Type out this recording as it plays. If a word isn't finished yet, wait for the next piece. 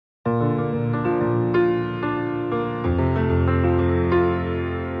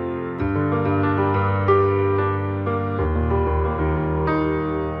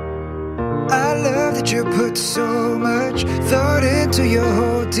put so much thought into your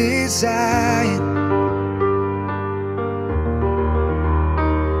whole design.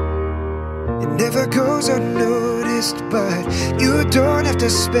 It never goes unnoticed, but you don't have to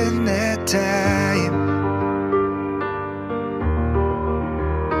spend that time.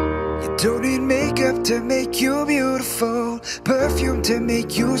 You don't need makeup to make you beautiful, perfume to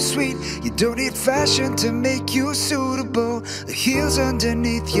make you sweet. You don't need fashion to make you suitable, the heels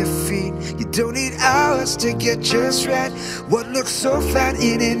underneath your feet. You don't need hours to get just right. What looks so fine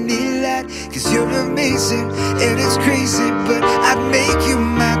in any light? Cause you're amazing and it's crazy, but I'd make you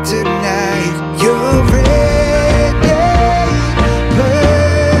mine tonight. You're ready, perfect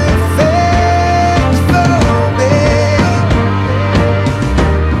for me.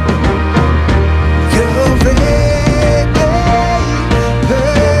 You're ready,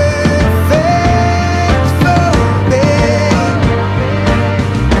 perfect for me.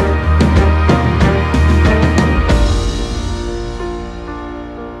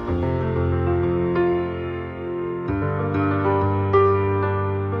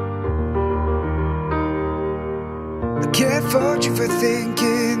 I can't fault you for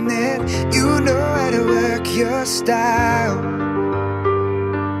thinking that you know how to work your style,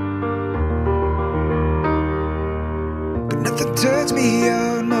 but nothing turns me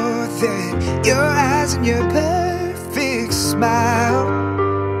on more than your eyes and your perfect smile.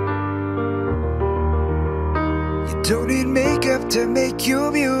 You don't need makeup to make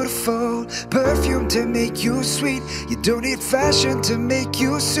you beautiful, perfume to make you sweet. You don't need fashion to make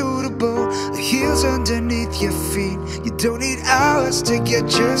you suitable, the heels underneath your feet. You don't need hours to get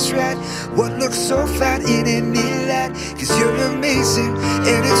just right. What looks so fine in any light? Cause you're amazing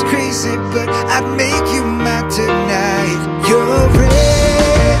and it's crazy, but I'd make you mine tonight. You're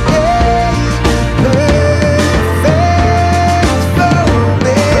ready, perfect for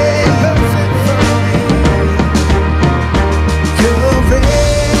me, perfect for me. You're ready,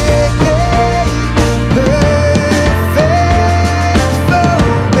 perfect for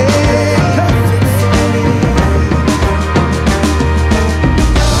me, perfect for me.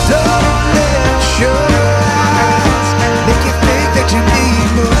 Don't let your eyes make you think that you need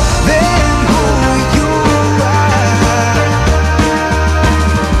more than who you are.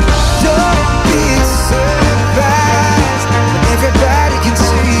 Don't be surprised when everybody can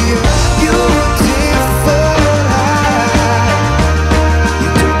see your beautiful heart. You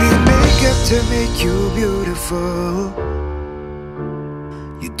don't need makeup to make you beautiful.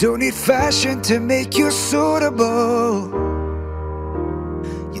 You don't need fashion to make you suitable.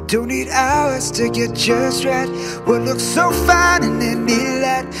 You don't need hours to get just right. What looks so fine in any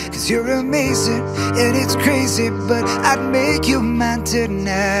light? Cause you're amazing and it's crazy, but I'd make you mine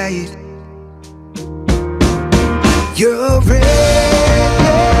tonight. You're ready,